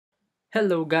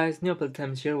Hello guys, New Apple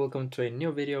Times here, welcome to a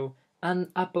new video. And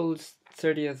Apple's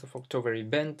 30th of October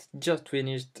event just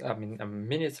finished,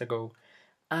 minutes ago.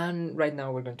 And right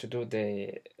now we're going to do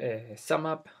the sum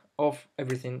up of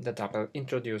everything that Apple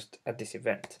introduced at this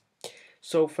event.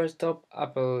 So first up,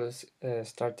 Apple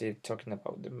started talking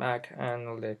about the Mac and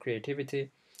all the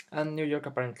creativity. And New York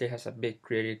apparently has a big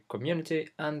creative community,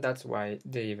 and that's why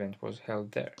the event was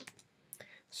held there.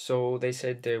 So they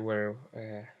said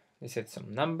they said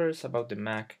some numbers about the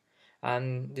Mac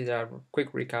and did a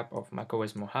quick recap of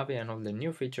macOS Mojave and all the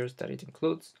new features that it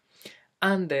includes,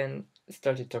 and then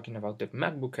started talking about the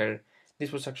MacBook Air.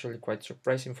 This was actually quite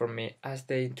surprising for me as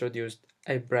they introduced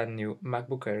a brand new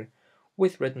MacBook Air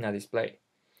with Retina display.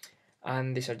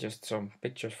 And these are just some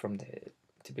pictures from the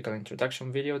typical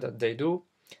introduction video that they do,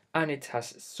 and it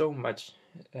has so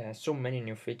many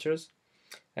new features.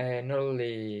 Not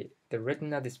only the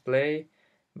Retina display,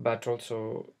 but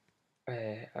also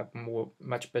a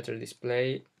much better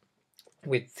display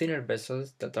with thinner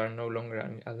bezels that are no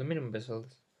longer aluminum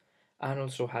bezels, and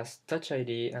also has Touch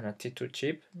ID and a T2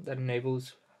 chip that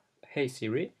enables Hey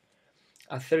Siri,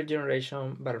 a third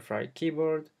generation butterfly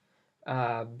keyboard,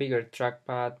 a bigger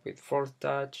trackpad with Force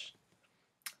Touch,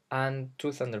 and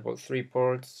two Thunderbolt 3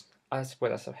 ports, as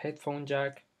well as a headphone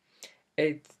jack,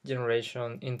 8th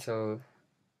generation Intel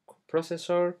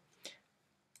processor,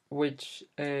 which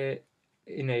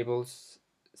enables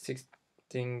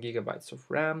 16 gigabytes of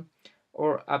RAM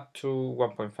or up to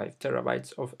 1.5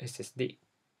 terabytes of SSD.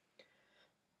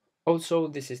 Also,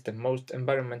 this is the most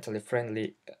environmentally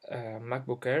friendly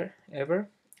MacBook Air ever,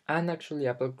 and actually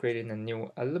Apple created a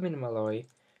new aluminum alloy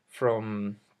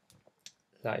from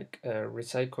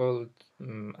recycled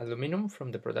aluminum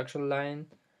from the production line.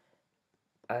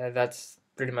 That's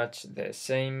pretty much the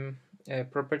same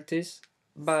properties,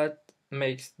 but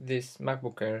makes this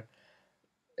MacBook Air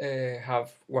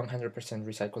have 100%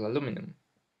 recycled aluminum.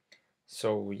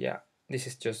 So yeah, this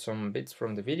is just some bits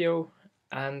from the video,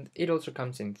 and it also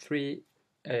comes in three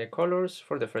colors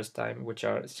for the first time, which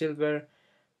are silver,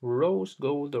 rose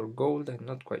gold or gold, I'm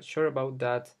not quite sure about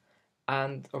that,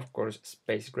 and of course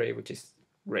space gray, which is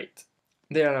great.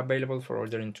 They are available for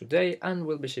ordering today and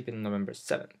will be shipping November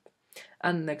 7th.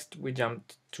 And next we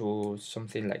jumped to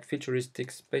something like futuristic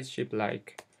spaceship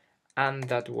like, and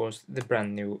that was the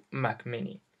brand new Mac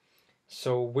Mini.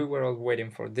 So we were all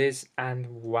waiting for this, and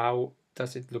wow,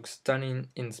 does it look stunning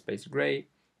in space gray.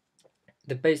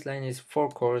 The baseline is 4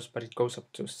 cores, but it goes up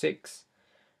to 6.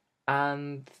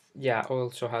 And yeah,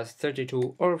 also has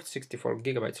 32 or 64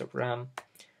 gigabytes of RAM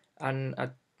and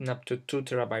up to 2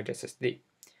 terabyte SSD.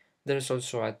 There's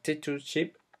also a T2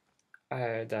 chip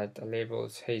that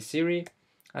labels Hey Siri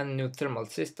and new thermal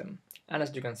system. And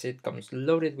as you can see, it comes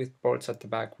loaded with ports at the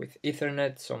back with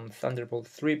Ethernet, some Thunderbolt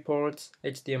 3 ports,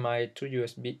 HDMI, 2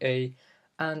 USB-A,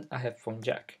 and a headphone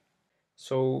jack.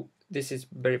 So this is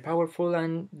very powerful,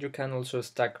 and you can also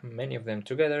stack many of them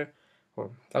together,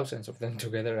 or thousands of them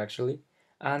together actually,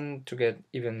 and to get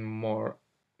even more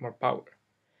power.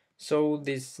 So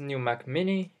this new Mac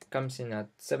Mini comes in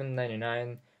at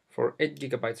 $799 for 8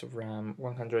 gigabytes of RAM,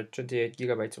 128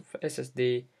 gigabytes of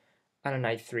SSD, and an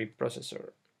i3 processor.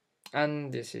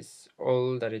 And this is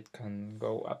all that it can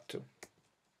go up to.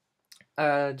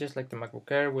 Just like the MacBook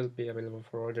Air will be available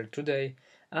for order today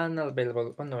and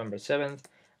available on November 7th,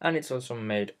 and it's also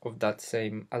made of that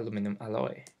same aluminum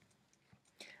alloy.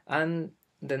 And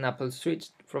then Apple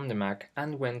switched from the Mac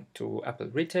and went to Apple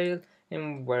Retail,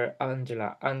 and where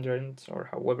Angela Andrent, or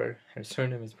however her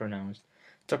surname is pronounced,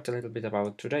 talked a little bit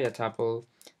about today at Apple,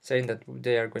 saying that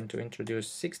they are going to introduce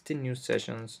 16 new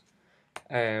sessions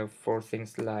for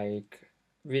things like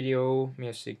video,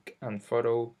 music, and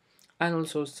photo, and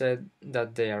also said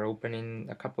that they are opening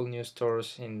a couple new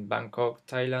stores in Bangkok,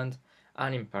 Thailand,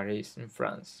 and in Paris, in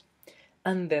France.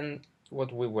 And then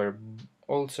what we were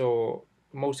also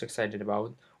most excited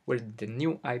about were the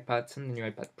new iPads and the new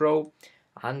iPad Pro,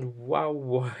 and wow,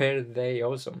 were they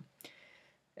awesome!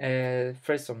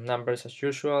 First, some numbers as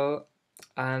usual,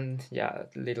 and yeah,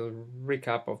 a little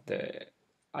recap of the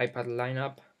iPad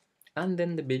lineup, and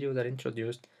then the video that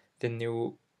introduced the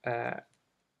new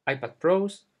iPad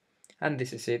Pros, and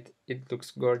this is it. It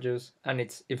looks gorgeous, and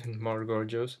it's even more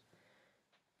gorgeous.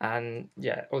 And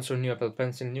yeah, also new Apple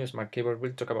Pencil, new Smart Keyboard.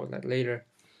 We'll talk about that later.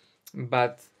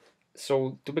 But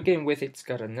so to begin with, it's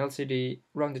got an LCD,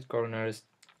 rounded corners,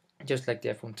 just like the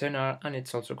iPhone XR, and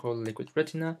it's also called Liquid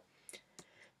Retina.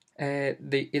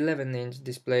 The 11-inch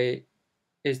display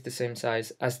is the same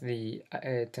size as the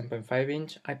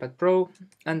 10.5-inch iPad Pro,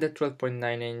 and the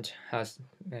 12.9-inch has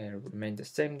remained the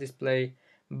same display,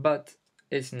 but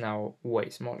it's now way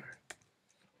smaller.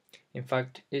 In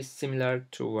fact, it's similar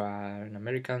to an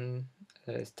American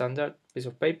standard piece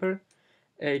of paper,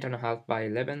 8.5 by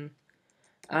 11,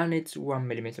 and it's 1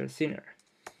 mm thinner.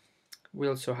 We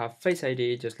also have Face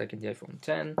ID just like in the iPhone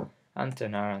 10 and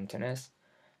 10R and 10s,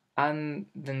 and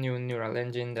the new neural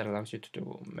engine that allows you to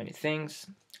do many things,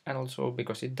 and also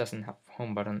because it doesn't have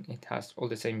home button, it has all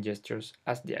the same gestures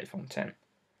as the iPhone 10.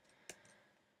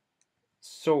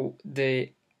 So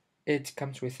it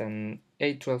comes with an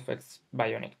A12X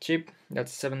Bionic chip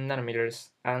that's 7 nanometers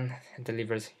and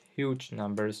delivers huge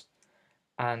numbers,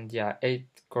 and yeah, 8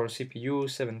 core CPU,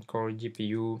 7 core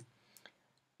GPU,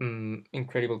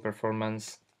 incredible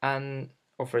performance, and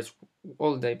offers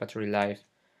all day battery life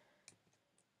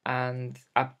and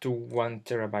up to 1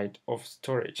 TB of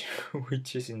storage,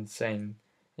 which is insane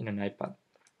in an iPad.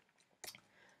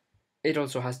 It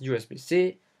also has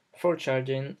USB-C for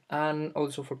charging and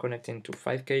also for connecting to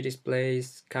 5K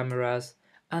displays, cameras,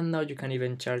 and now you can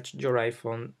even charge your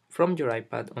iPhone from your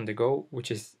iPad on the go, which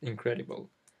is incredible.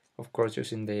 Of course,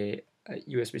 using the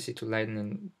USB-C to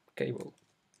Lightning cable.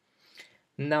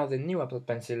 Now the new Apple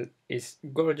Pencil is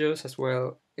gorgeous as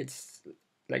well. It's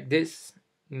like this,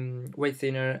 way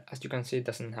thinner. As you can see, it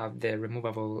doesn't have the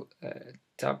removable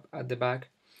tab at the back.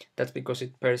 That's because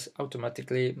it pairs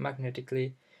automatically,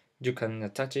 magnetically. You can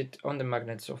attach it on the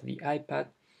magnets of the iPad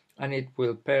and it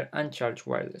will pair and charge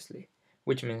wirelessly,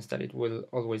 which means that it will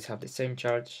always have the same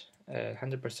charge,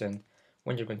 100%,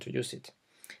 when you're going to use it.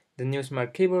 The new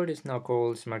Smart Keyboard is now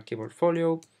called Smart Keyboard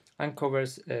Folio and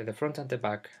covers the front and the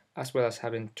back, as well as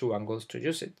having 2 angles to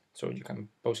use it. So you can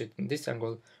pose it in this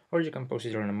angle or you can pose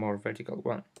it on a more vertical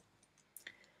one.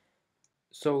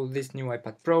 So this new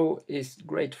iPad Pro is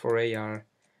great for AR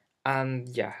and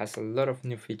yeah, has a lot of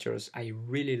new features. I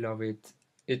really love it.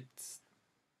 It's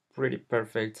pretty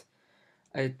perfect.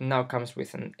 It now comes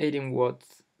with an 18-watt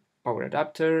power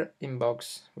adapter in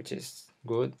box, which is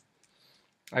good.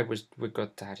 I wish we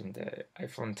got that in the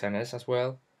iPhone 10s as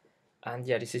well. And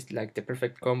yeah, this is like the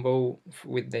perfect combo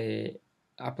with the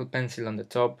Apple Pencil on the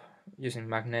top using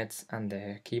magnets and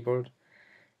the keyboard.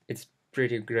 It's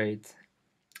pretty great.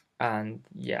 And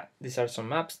yeah, these are some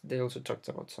maps. They also talked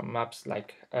about some maps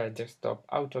like Desktop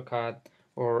AutoCAD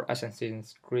or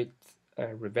Assassin's Creed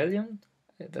Rebellion.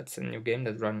 That's a new game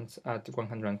that runs at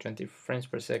 120 frames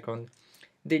per second.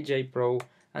 DJ Pro,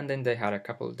 and then they had a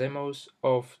couple demos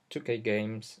of 2K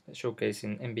games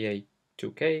showcasing NBA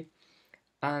 2K.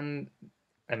 And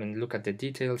I mean, look at the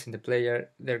details in the player,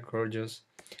 they're gorgeous.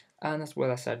 And as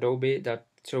well as Adobe that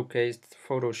showcased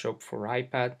Photoshop for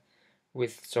iPad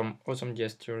with some awesome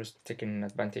gestures taking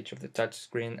advantage of the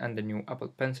touchscreen and the new Apple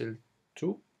Pencil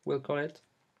 2, we'll call it.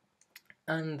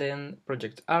 And then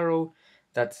Project Arrow,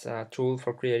 that's a tool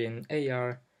for creating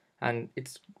AR, and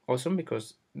it's awesome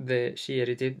because she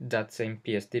edited that same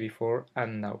PSD before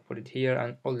and now put it here,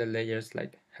 and all the layers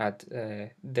like had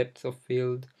depth of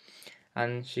field,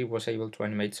 and she was able to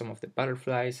animate some of the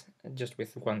butterflies just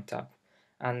with one tap,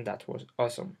 and that was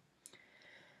awesome.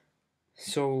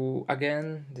 So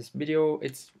again, this video,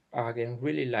 it's again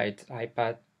really light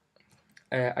iPad.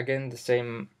 Again, the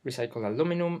same recycled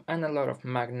aluminum and a lot of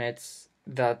magnets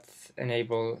that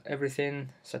enable everything,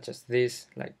 such as this,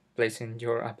 like placing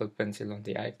your Apple Pencil on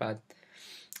the iPad.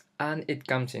 And it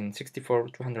comes in 64,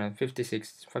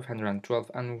 256,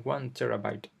 512, and 1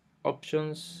 TB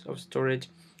options of storage.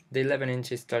 The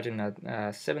 11-inch is starting at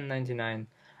 $799,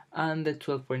 and the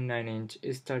 12.9-inch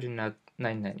is starting at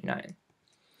 $999.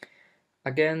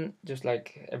 Again, just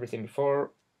like everything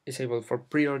before, is able for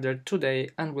pre-order today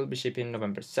and will be shipping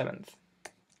November 7th.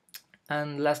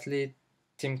 And lastly,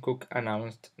 Tim Cook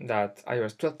announced that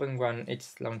iOS 12.1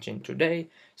 is launching today,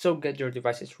 so get your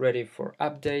devices ready for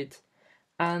update.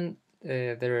 And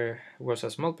there was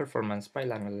a small performance by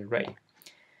Lana Del Rey.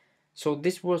 So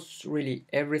this was really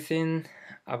everything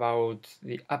about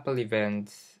the Apple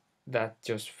event that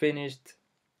just finished.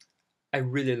 I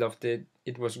really loved it.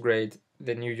 It was great.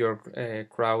 The New York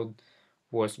crowd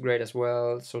was great as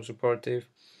well, so supportive.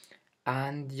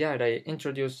 And yeah, they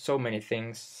introduced so many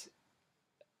things.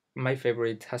 My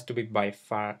favorite has to be by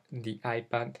far the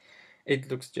iPad.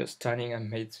 It looks just stunning and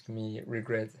makes me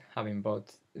regret having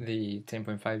bought the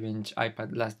 10.5-inch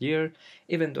iPad last year,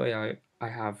 even though I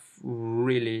have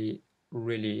really,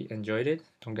 really enjoyed it,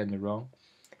 don't get me wrong.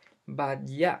 But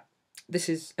yeah, this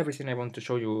is everything I want to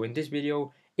show you in this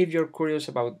video. If you're curious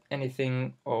about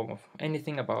anything about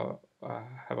anything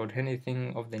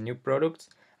of the new products,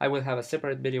 I will have a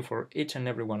separate video for each and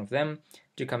every one of them.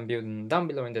 You can view them down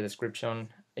below in the description.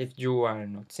 If you are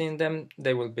not seeing them,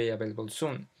 they will be available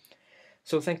soon.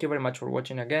 So thank you very much for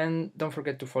watching again. Don't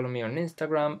forget to follow me on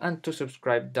Instagram and to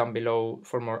subscribe down below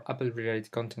for more Apple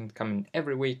related content coming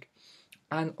every week,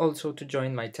 and also to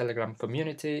join my Telegram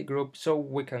community group so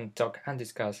we can talk and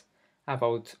discuss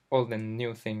about all the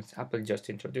new things Apple just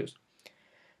introduced.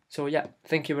 So yeah,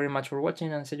 thank you very much for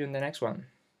watching and see you in the next one.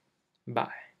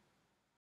 Bye.